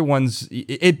affect everyone's.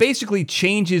 It basically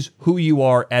changes who you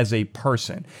are as a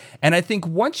person. And I think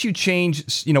once you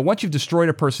change, once you've destroyed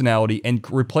a personality and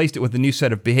replaced it with a new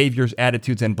set of behaviors,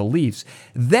 attitudes, and beliefs,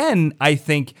 then I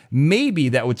think maybe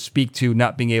that would speak to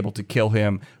not being able to kill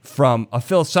him from a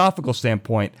philosophical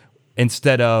standpoint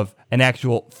instead of an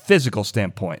actual physical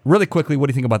standpoint. Really quickly, what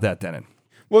do you think about that, Denon?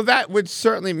 Well, that would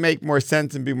certainly make more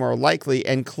sense and be more likely.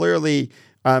 And clearly,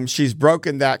 she's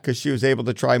broken that because she was able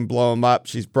to try and blow him up.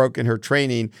 She's broken her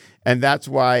training. And that's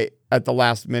why at the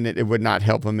last minute, it would not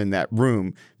help him in that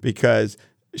room because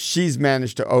she's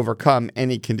managed to overcome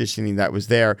any conditioning that was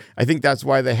there. I think that's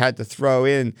why they had to throw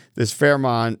in this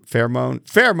pheromone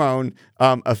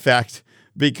effect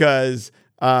because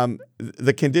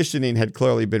the conditioning had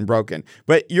clearly been broken.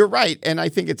 But you're right, and I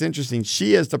think it's interesting.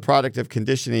 She is the product of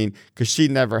conditioning because she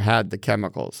never had the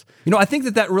chemicals. I think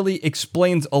that really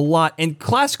explains a lot. And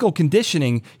classical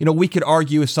conditioning, we could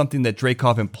argue is something that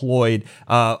Dreykov employed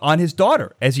on his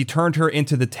daughter as he turned her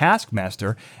into the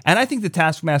Taskmaster. And I think the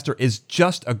Taskmaster is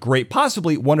just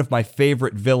possibly one of my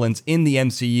favorite villains in the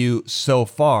MCU so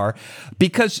far,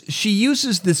 because she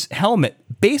uses this helmet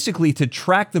basically to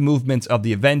track the movements of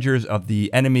the Avengers, of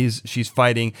the enemies she's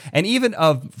fighting, and even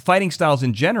of fighting styles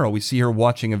in general. We see her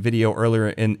watching a video earlier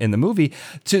in the movie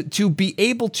to be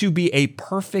able to be a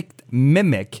perfect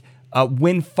mimic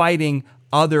when fighting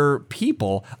other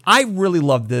people. I really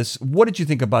love this. What did you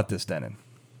think about this, Denon?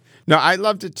 No, I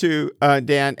loved it too,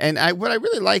 Dan. And what I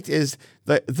really liked is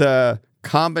the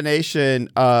combination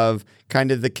of kind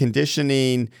of the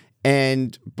conditioning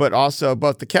but also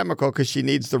both the chemical, because she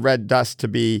needs the red dust to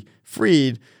be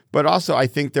freed, but also I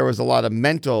think there was a lot of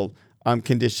mental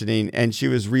conditioning, and she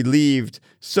was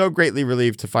so greatly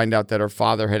relieved to find out that her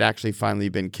father had actually finally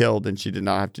been killed and she did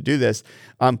not have to do this.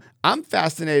 I'm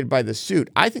fascinated by the suit.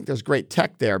 I think there's great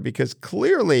tech there because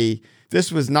clearly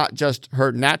this was not just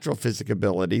her natural physical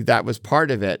ability. That was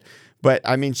part of it. But,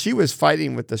 I mean, she was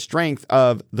fighting with the strength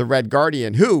of the Red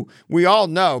Guardian, who we all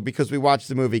know, because we watched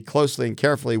the movie closely and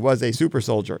carefully, was a super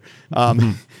soldier.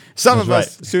 Some of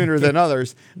us sooner than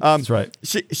others. That's right.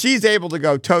 She's able to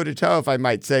go toe-to-toe, if I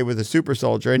might say, with a super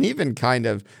soldier, and even kind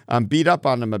of beat up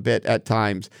on him a bit at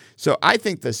times. So I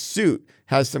think the suit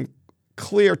has some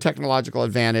clear technological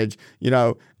advantage.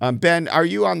 Ben, are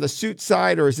you on the suit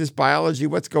side, or is this biology?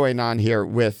 What's going on here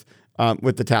with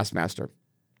the Taskmaster?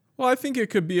 Well, I think it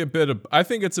could be I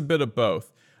think it's a bit of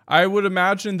both. I would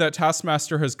imagine that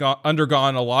Taskmaster has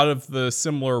undergone a lot of the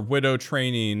similar Widow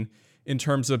training in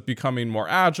terms of becoming more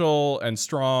agile and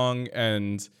strong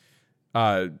and,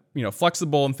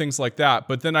 flexible and things like that.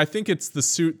 But then I think it's the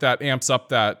suit that amps up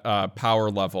that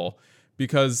power level,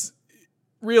 because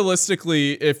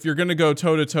realistically, if you're going to go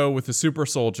toe to toe with a super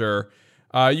soldier,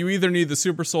 you either need the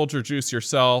super soldier juice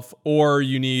yourself, or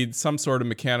you need some sort of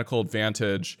mechanical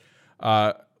advantage,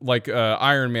 like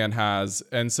Iron Man has.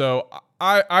 And so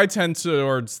I tend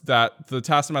towards that the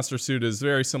Taskmaster suit is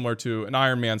very similar to an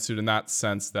Iron Man suit in that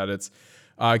sense, that it's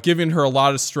giving her a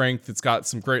lot of strength. It's got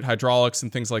some great hydraulics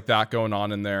and things like that going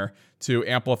on in there to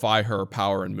amplify her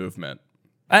power and movement.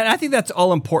 And I think that's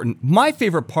all important. My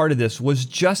favorite part of this was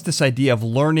just this idea of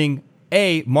learning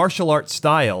martial arts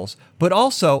styles, but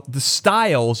also the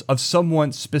styles of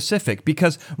someone specific,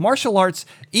 because martial arts,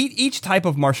 each type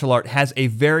of martial art has a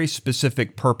very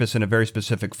specific purpose and a very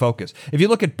specific focus. If you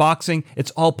look at boxing,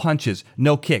 it's all punches,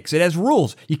 no kicks. It has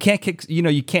rules. You can't kick,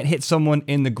 you can't hit someone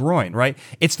in the groin, right?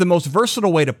 It's the most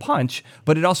versatile way to punch,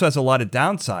 but it also has a lot of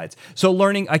downsides. So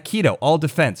learning Aikido, all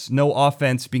defense, no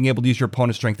offense, being able to use your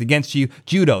opponent's strength against you,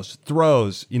 judos,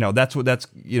 throws,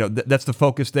 that's the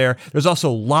focus there. There's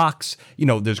also locks,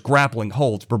 there's grappling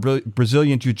holds,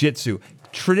 Brazilian jiu-jitsu,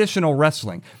 traditional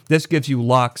wrestling. This gives you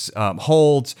locks,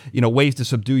 holds, ways to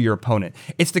subdue your opponent.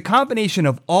 It's the combination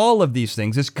of all of these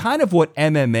things. It's kind of what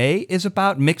MMA is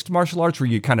about, mixed martial arts, where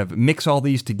you kind of mix all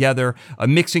these together,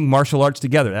 mixing martial arts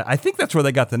together. I think that's where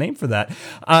they got the name for that.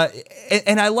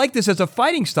 And I like this as a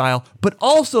fighting style, but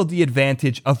also the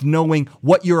advantage of knowing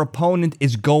what your opponent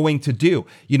is going to do.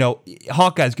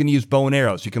 Hawkeye's going to use bow and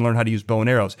arrows. You can learn how to use bow and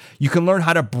arrows. You can learn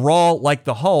how to brawl like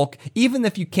the Hulk, even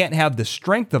if you can't have the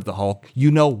strength of the Hulk. You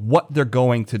know what they're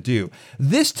going to do.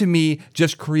 This, to me,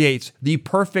 just creates the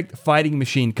perfect fighting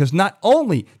machine, because not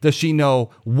only does she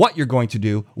know what you're going to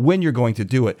do, when you're going to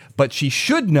do it, but she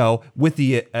should know, with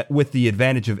the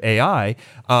advantage of AI,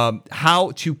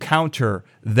 how to counter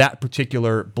that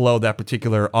particular blow, that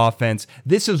particular offense.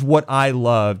 This is what I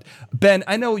loved. Ben,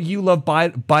 I know you love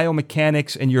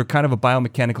biomechanics, and you're kind of a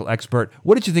biomechanical expert.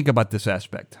 What did you think about this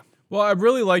aspect? Well, I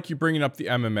really like you bringing up the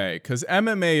MMA, because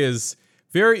MMA is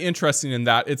very interesting in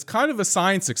that it's kind of a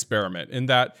science experiment, in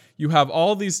that you have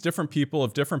all these different people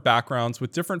of different backgrounds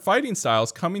with different fighting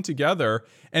styles coming together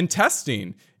and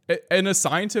testing in a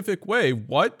scientific way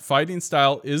what fighting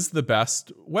style is the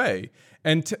best way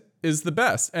and is the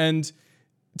best. And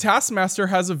Taskmaster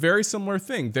has a very similar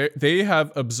thing. They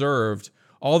have observed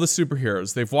all the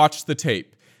superheroes. They've watched the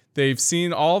tape. They've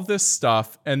seen all of this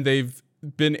stuff, and they've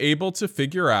been able to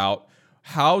figure out,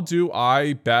 how do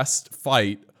I best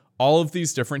fight all of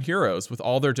these different heroes with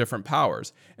all their different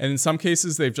powers? And in some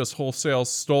cases, they've just wholesale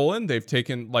stolen. They've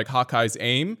taken, like, Hawkeye's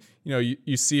aim.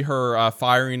 You see her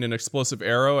firing an explosive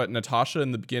arrow at Natasha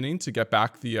in the beginning to get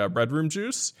back the Red Room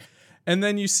juice. And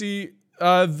then you see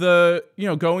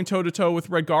going toe to toe with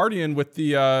Red Guardian with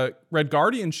the Red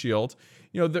Guardian shield.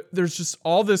 There's just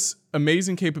all this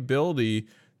amazing capability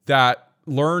that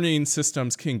learning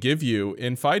systems can give you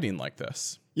in fighting like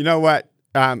this. You know what?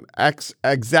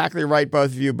 Exactly right,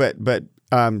 both of you. But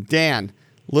Dan,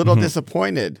 little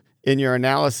disappointed in your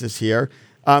analysis here,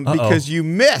 because you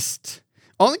missed.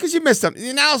 Only because you missed something. The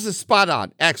analysis is spot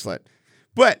on, excellent.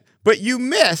 But you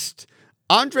missed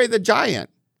Andre the Giant,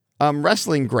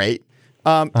 wrestling great,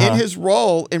 in his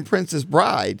role in Princess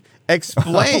Bride,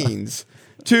 explains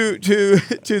to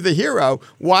the hero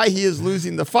why he is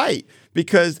losing the fight,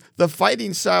 because the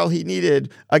fighting style he needed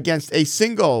against a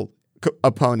single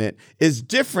opponent is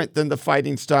different than the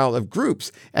fighting style of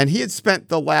groups, and he had spent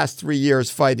the last 3 years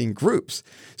fighting groups.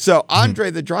 So Andre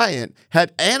the Giant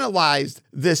had analyzed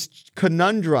this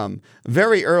conundrum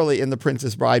very early in the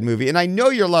Princess Bride movie, and I know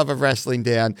your love of wrestling,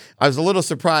 Dan. I was a little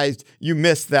surprised you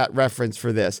missed that reference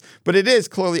for this, but it is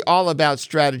clearly all about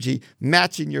strategy,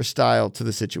 matching your style to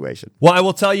the situation. Well, I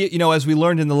will tell you, as we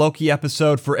learned in the Loki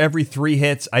episode, for every 3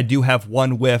 hits, I do have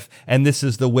 1 whiff, and this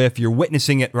is the whiff. You're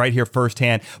witnessing it right here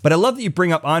firsthand. But I love that you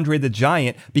bring up Andre the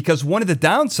Giant, because one of the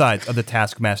downsides of the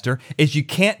Taskmaster is you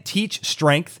can't teach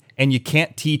strength and you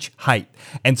can't teach height.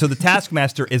 And so the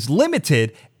Taskmaster is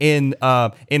limited in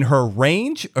her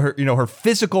range, her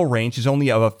physical range. She's only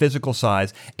of a physical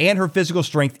size, and her physical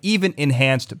strength, even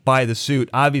enhanced by the suit.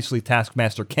 Obviously,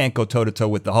 Taskmaster can't go toe to toe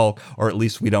with the Hulk, or at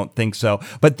least we don't think so.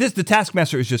 But the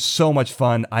Taskmaster is just so much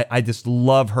fun. I just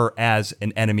love her as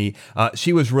an enemy.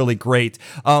 She was really great.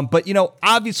 But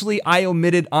obviously, I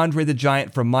omitted Andre the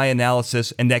Giant from my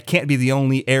analysis, and that can't be the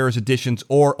only errors, additions,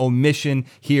 or omission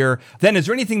here. Then, is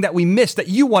there anything that we missed that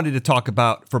you wanted to talk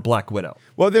about for Black Widow?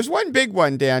 Well, there's one big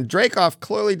one, Dan. Dreykov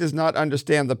clearly does not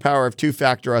understand the power of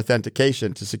two-factor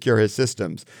authentication to secure his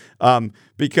systems.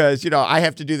 Because, I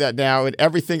have to do that now, and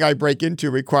everything I break into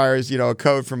requires, a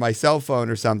code from my cell phone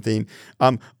or something.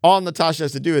 All Natasha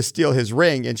has to do is steal his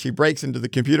ring, and she breaks into the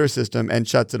computer system and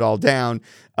shuts it all down.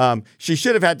 She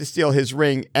should have had to steal his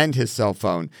ring and his cell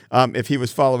phone if he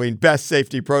was following best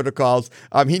safety protocols.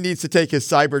 He needs to take his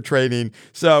cyber training.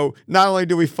 So not only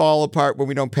do we fall apart when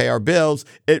we don't pay our bills,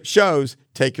 it shows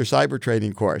take your cyber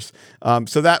training course.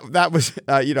 So that was,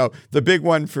 the big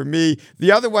one for me.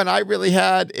 The other one I really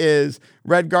had is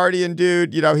Red Guardian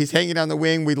dude. He's hanging on the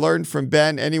wing. We learned from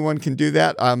Ben, anyone can do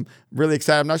that. I'm really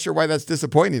excited. I'm not sure why that's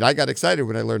disappointing. I got excited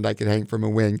when I learned I could hang from a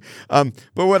wing. But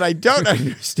what I don't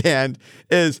understand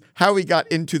is how he got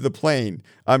into the plane.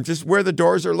 Just where the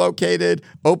doors are located,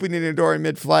 opening a door in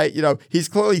mid-flight. He's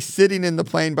clearly sitting in the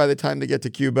plane by the time they get to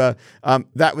Cuba.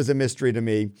 That was a mystery to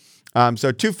me.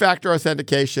 So two-factor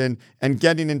authentication and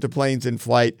getting into planes in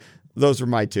flight, those were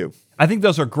my two. I think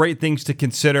those are great things to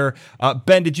consider.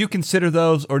 Ben, did you consider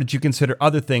those, or did you consider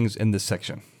other things in this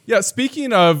section? Yeah,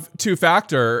 speaking of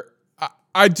two-factor,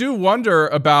 I do wonder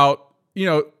about,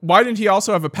 why didn't he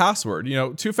also have a password?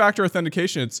 Two-factor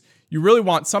authentication, you really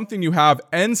want something you have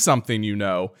and something you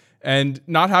know. And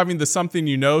not having the something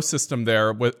you know system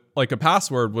there with like a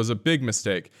password was a big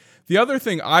mistake. The other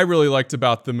thing I really liked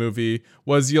about the movie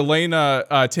was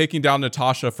Yelena taking down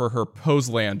Natasha for her pose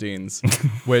landings,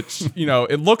 which,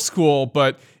 it looks cool,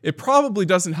 but it probably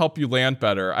doesn't help you land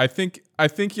better. I think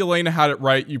Yelena had it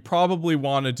right. You probably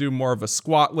want to do more of a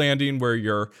squat landing where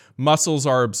your muscles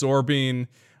are absorbing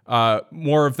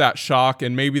more of that shock,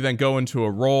 and maybe then go into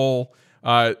a roll.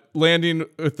 Landing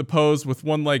with the pose with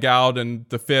one leg out and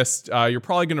the fist, you're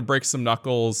probably going to break some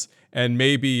knuckles and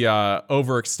maybe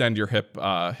overextend your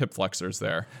hip flexors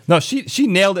there. No, she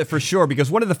nailed it for sure, because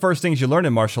one of the first things you learn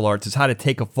in martial arts is how to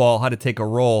take a fall, how to take a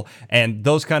roll, and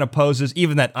those kind of poses,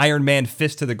 even that Iron Man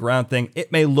fist to the ground thing,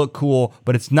 it may look cool,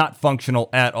 but it's not functional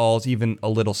at all. It's even a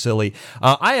little silly.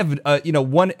 I have,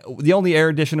 the only air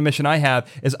addition omission I have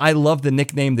is I love the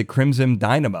nickname the Crimson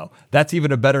Dynamo. That's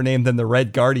even a better name than the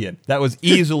Red Guardian. That was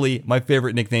easily my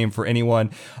favorite nickname for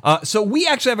anyone. So we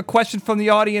actually have a question from the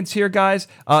audience here, guys.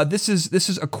 This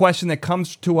is a question that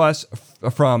comes to us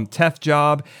from Tef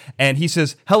Job, and he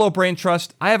says, "Hello, Brain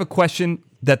Trust. I have a question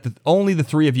that only the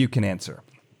three of you can answer.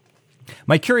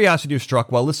 My curiosity was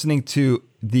struck while listening to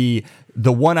the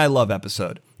One I Love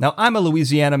episode. Now, I'm a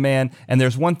Louisiana man, and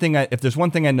if there's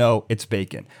one thing I know, it's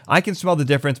bacon. I can smell the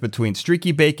difference between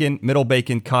streaky bacon, middle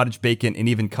bacon, cottage bacon, and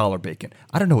even collar bacon.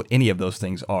 I don't know what any of those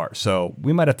things are, so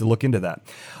we might have to look into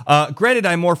that. Granted,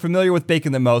 I'm more familiar with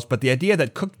bacon than most, but the idea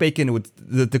that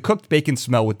the cooked bacon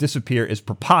smell would disappear is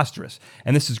preposterous,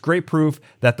 and this is great proof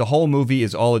that the whole movie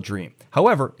is all a dream.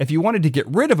 However, if you wanted to get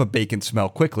rid of a bacon smell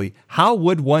quickly, how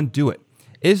would one do it?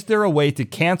 Is there a way to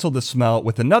cancel the smell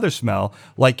with another smell,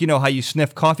 like how you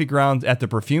sniff coffee grounds at the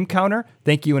perfume counter?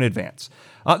 Thank you in advance."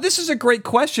 This is a great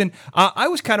question. I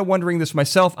was kind of wondering this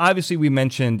myself. Obviously, we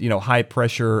mentioned high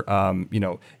pressure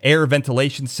air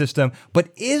ventilation system, but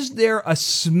is there a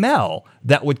smell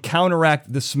that would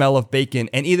counteract the smell of bacon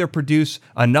and either produce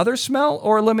another smell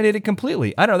or eliminate it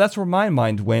completely? I don't know. That's where my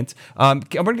mind went. I'm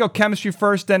going to go chemistry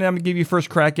first, then I'm going to give you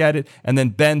first crack at it, and then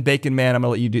Ben, Bacon Man, I'm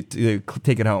going to let you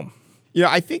take it home.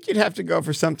 I think you'd have to go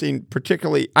for something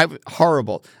particularly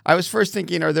horrible. I was first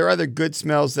thinking, are there other good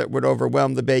smells that would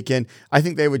overwhelm the bacon? I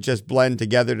think they would just blend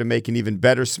together to make an even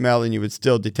better smell, and you would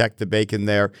still detect the bacon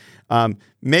there.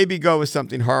 Maybe go with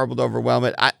something horrible to overwhelm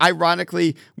it.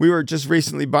 Ironically, we were just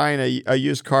recently buying a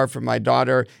used car for my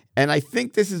daughter, and I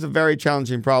think this is a very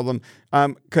challenging problem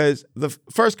because the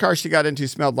first car she got into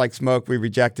smelled like smoke. We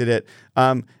rejected it.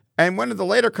 And one of the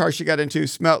later cars she got into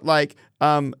smelled like,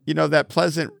 that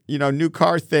pleasant, new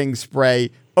car thing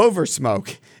spray over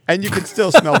smoke. And you could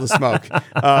still smell the smoke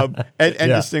and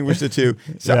distinguish the two.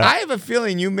 So I have a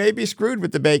feeling you may be screwed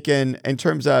with the bacon in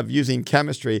terms of using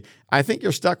chemistry. I think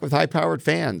you're stuck with high-powered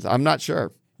fans. I'm not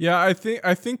sure. Yeah, I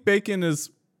think bacon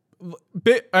is...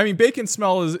 bacon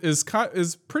smell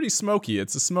is pretty smoky.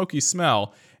 It's a smoky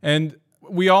smell. And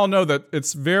we all know that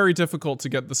it's very difficult to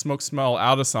get the smoke smell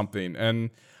out of something.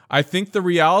 And I think the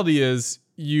reality is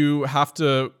you have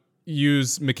to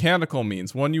use mechanical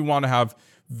means. One, you want to have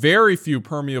very few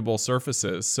permeable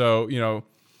surfaces. So,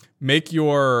 make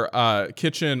your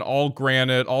kitchen all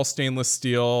granite, all stainless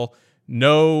steel,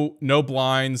 no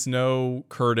blinds, no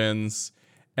curtains.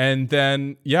 And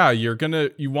then,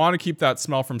 you want to keep that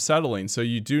smell from settling. So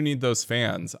you do need those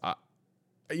fans.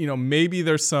 Maybe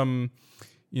there's some,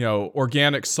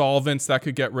 organic solvents that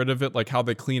could get rid of it, like how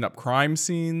they clean up crime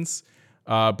scenes.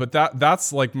 But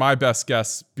that's like my best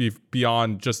guess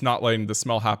beyond just not letting the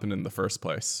smell happen in the first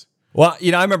place. Well,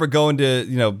 I remember going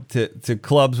to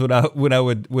clubs when I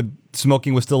would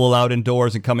smoking was still allowed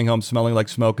indoors and coming home smelling like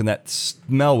smoke, and that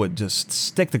smell would just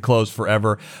stick to clothes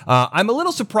forever. I'm a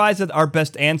little surprised that our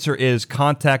best answer is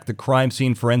contact the crime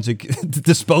scene forensic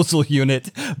disposal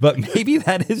unit, but maybe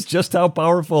that is just how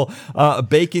powerful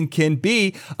bacon can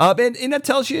be. And that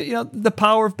tells you, the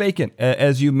power of bacon.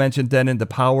 As you mentioned, Denon, the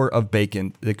power of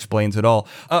bacon explains it all.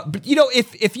 But,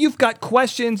 if you've got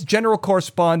questions, general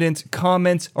correspondence,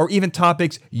 comments, or even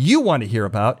topics you want to hear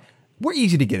about, we're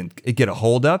easy to get a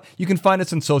hold of. You can find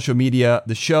us on social media.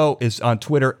 The show is on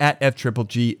Twitter at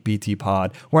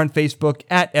FGGBTPod. We're on Facebook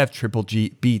at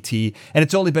FGGBT. And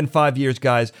it's only been 5 years,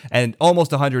 guys, and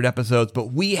almost 100 episodes,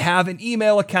 but we have an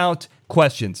email account,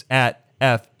 questions at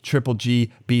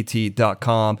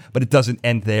FGGBT.com. But it doesn't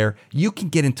end there. You can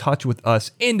get in touch with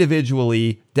us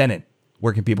individually. Denon,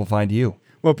 where can people find you?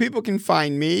 Well, people can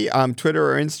find me on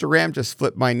Twitter or Instagram. Just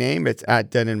flip my name. It's at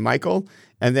Denon Michael.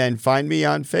 And then find me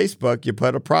on Facebook. You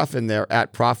put a prof in there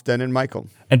at Prof Denon Michael.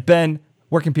 And Ben,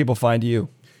 where can people find you?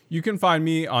 You can find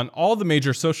me on all the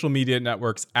major social media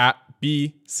networks at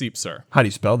bsiepser. How do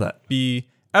you spell that?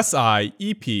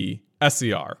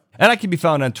 BSIEPSER. And I can be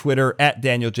found on Twitter at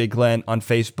Daniel J. Glenn, on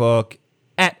Facebook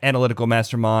at Analytical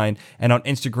Mastermind, and on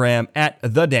Instagram at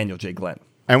The Daniel J. Glenn.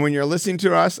 And when you're listening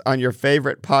to us on your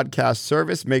favorite podcast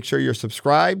service, make sure you're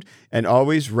subscribed and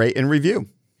always rate and review.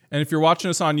 And if you're watching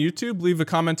us on YouTube, leave a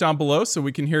comment down below so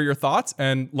we can hear your thoughts,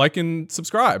 and like and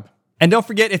subscribe. And don't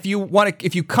forget, if you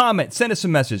comment, send us a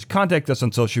message, contact us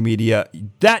on social media.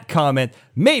 That comment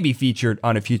may be featured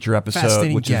on a future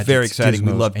episode, which is very exciting.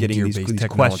 We love getting these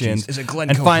questions.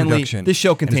 And finally, this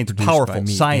show contains powerful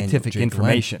scientific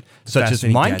information, such as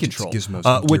mind control,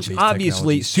 which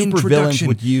obviously supervillains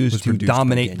would use to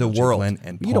dominate the world.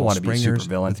 You don't want to be a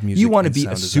supervillain. You want to be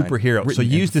a superhero. So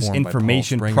use this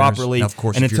information properly.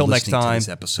 And until next time,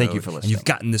 thank you for listening. And you've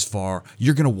gotten this far,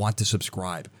 you're going to want to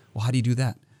subscribe. Well, how do you do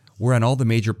that? We're on all the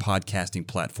major podcasting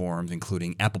platforms,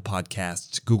 including Apple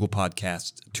Podcasts, Google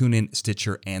Podcasts, TuneIn,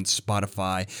 Stitcher, and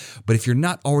Spotify. But if you're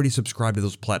not already subscribed to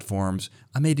those platforms,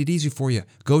 I made it easy for you.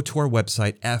 Go to our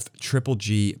website,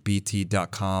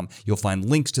 fGGBT.com. You'll find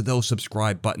links to those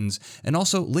subscribe buttons and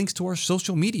also links to our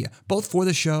social media, both for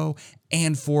the show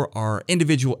and for our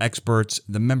individual experts,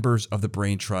 the members of the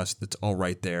Brain Trust. That's all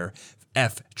right there.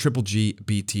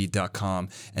 fGGBT.com.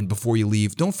 And before you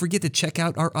leave, don't forget to check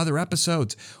out our other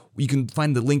episodes. You can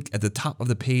find the link at the top of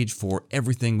the page for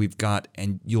everything we've got,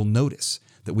 and you'll notice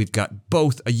that we've got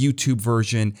both a YouTube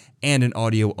version and an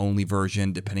audio-only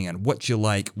version. Depending on what you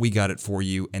like, we got it for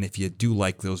you. And if you do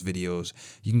like those videos,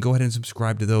 you can go ahead and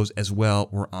subscribe to those as well.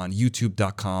 We're on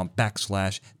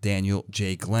youtube.com/Daniel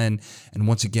J. Glenn. And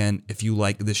once again, if you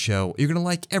like this show, you're going to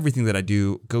like everything that I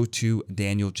do. Go to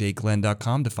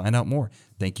danieljglenn.com to find out more.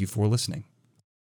 Thank you for listening.